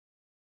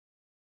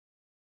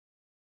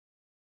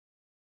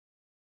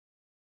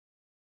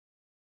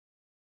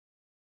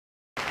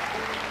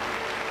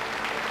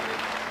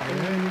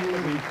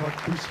We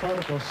caught goose far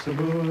across the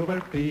moor where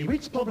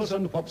peewits, plovers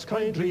and whops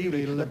cried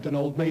dreary. Lived an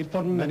old maid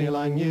for many a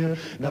lang year,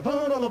 never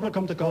a lover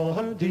come to call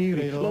her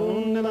dearie.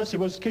 Lonely lassie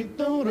was Kate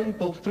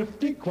Dalrymple,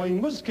 thrifty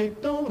quine was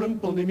Kate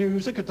Dalrymple. No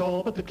music at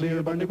all, but the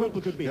clear burning wimple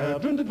could be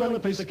heard round the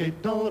dwelling place of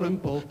Kate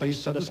Dalrymple.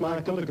 Face had a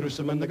smack of the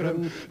gruesome and the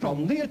grim,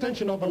 from the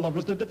attention of her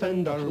lovers to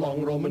defend her.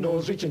 Long Roman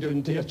nose reaching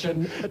down to her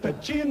chin,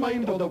 but she in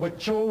mind of the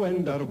witch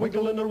O'Wender.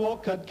 Wiggle in her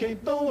walk had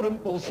Kate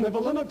Dalrymple,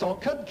 snivel in her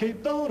talk had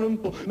Kate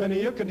Dalrymple.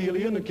 Many a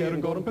Cornelian and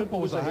Karen Goran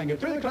pose a hanging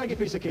through the craggy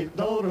face of Kate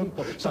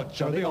Dalrymple.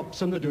 Such are the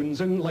ups and the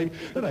downs in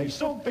life, that I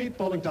so fate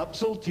falling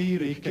topsail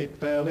teary. Kate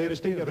fell heiress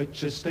to the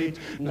rich estate,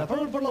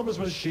 never for lovers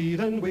was she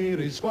then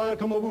weary. Squire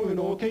come a wooing,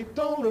 oh Kate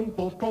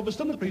Dalrymple,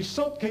 provost and the priest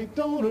sought Kate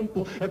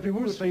Dalrymple. Every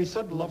woman's face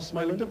had love,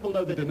 smile and dimple,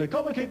 now they didn't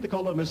call her Kate, they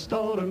call her Miss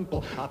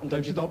Dalrymple.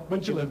 Oftentimes she thought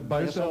when she lived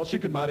by herself she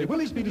could marry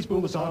Willie Speedy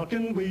Spool, the sark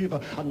and weaver,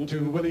 and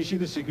to Willie she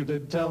the secret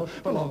did tell.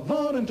 For love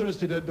or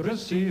interest he did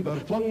receive her,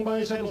 flung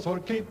by sails for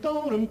Kate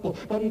Dalrymple,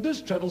 bund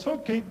his treadles for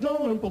Kate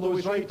Dalrymple. Though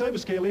his right eye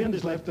was scaly and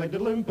his left eye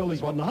did limple,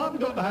 he's one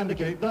hadn't got the hand of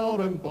Kate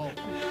Dalrymple.